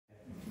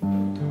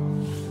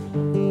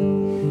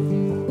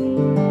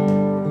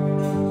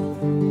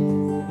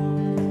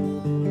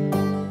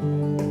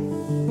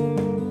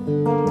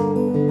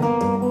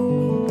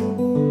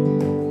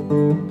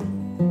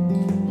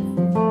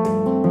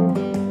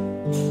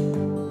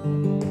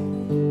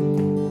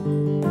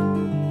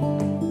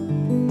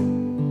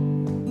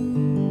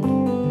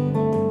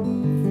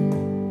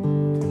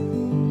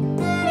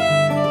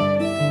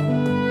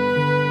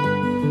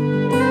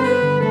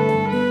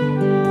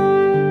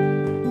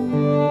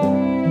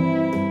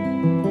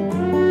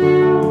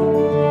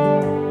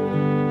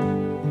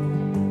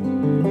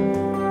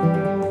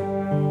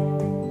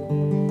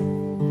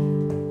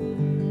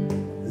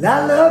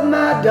I love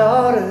my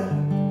daughter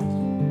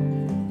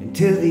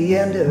until the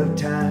end of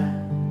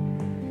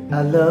time.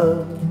 I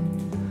love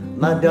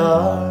my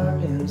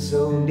darling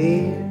so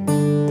dear.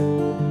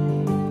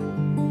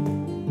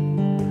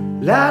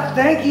 I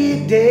thank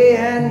you day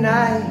and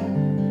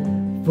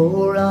night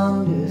for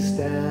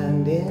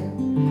understanding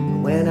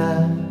when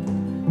I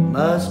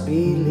must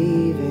be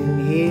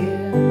leaving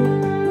here.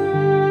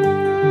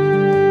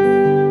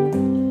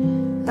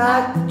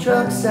 Like the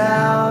trucks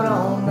out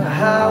on the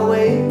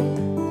highway,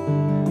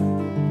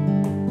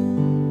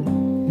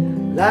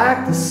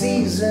 like the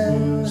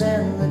seasons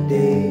and the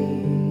day,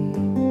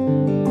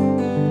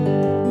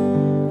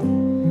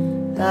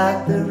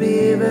 like the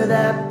river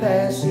that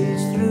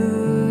passes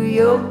through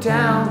your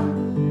town.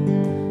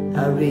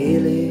 I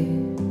really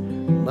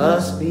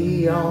must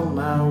be on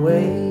my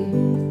way.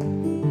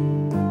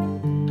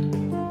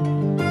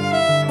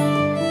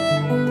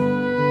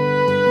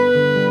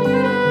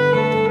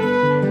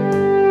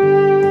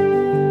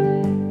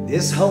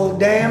 This whole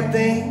damn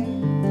thing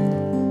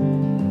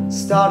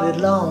started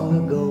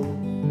long ago.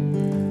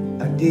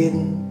 I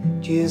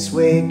didn't just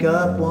wake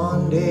up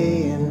one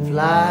day and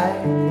fly.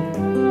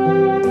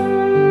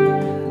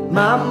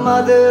 My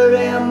mother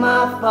and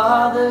my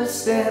father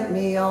sent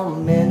me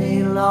on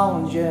many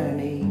long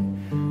journeys.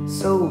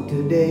 So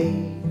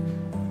today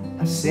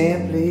I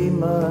simply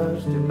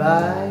must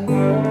abide.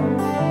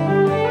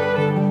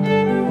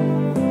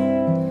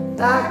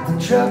 Like the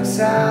trucks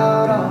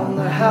out on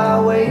the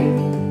highway,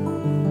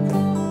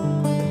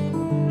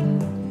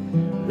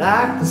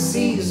 like the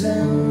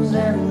seasons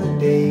and the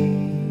day,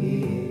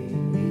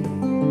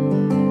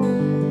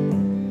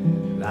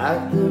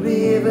 like the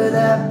river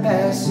that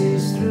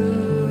passes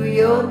through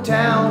your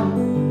town.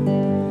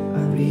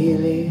 I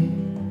really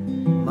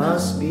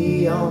must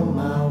be on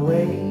my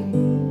way.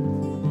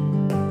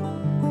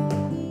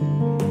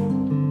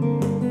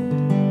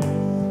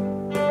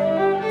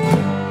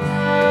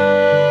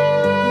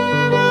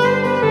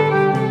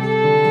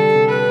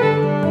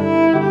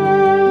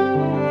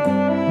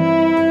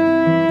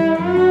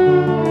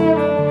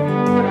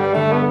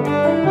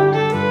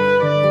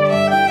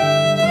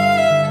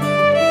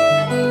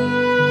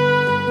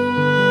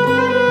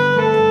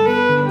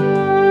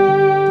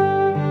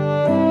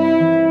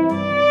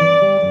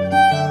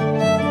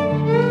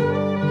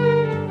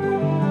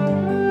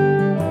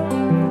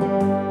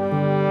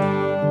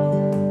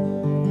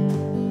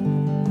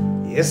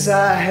 Yes,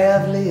 I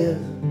have lived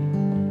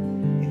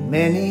in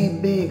many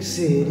big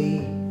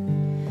cities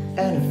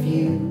and a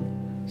few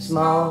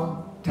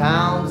small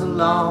towns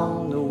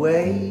along the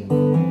way.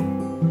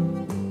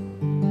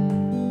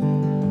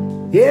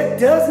 It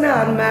does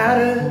not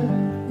matter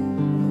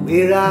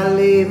where I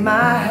lay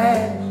my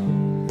hat,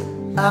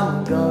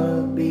 I'm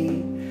gonna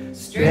be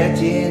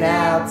stretching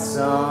out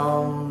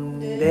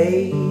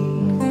someday.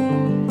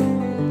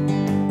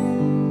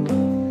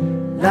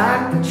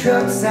 Like the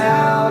trucks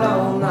out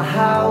on the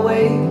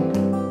highway,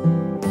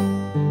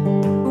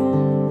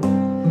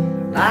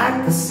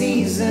 like the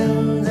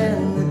seasons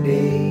and the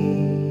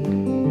day,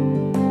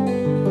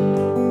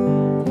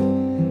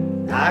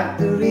 like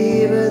the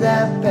river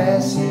that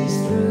passes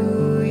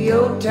through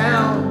your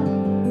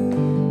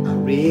town. I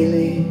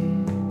really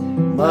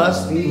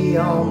must be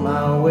on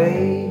my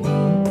way.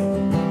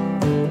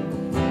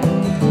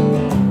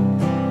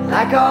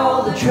 Like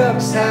all the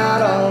trucks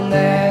out on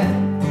that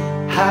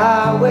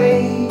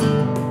highway,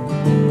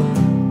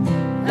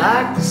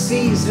 like the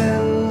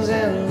seasons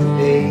and the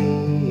day,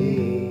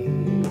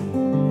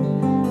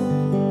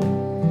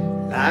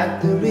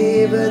 like the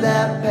river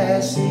that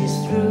passes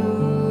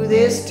through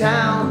this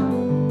town.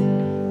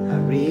 I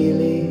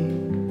really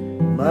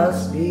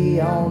must be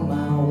on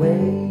my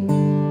way.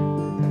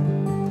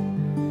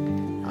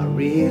 I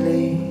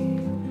really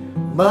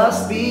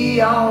must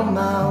be on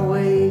my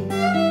way.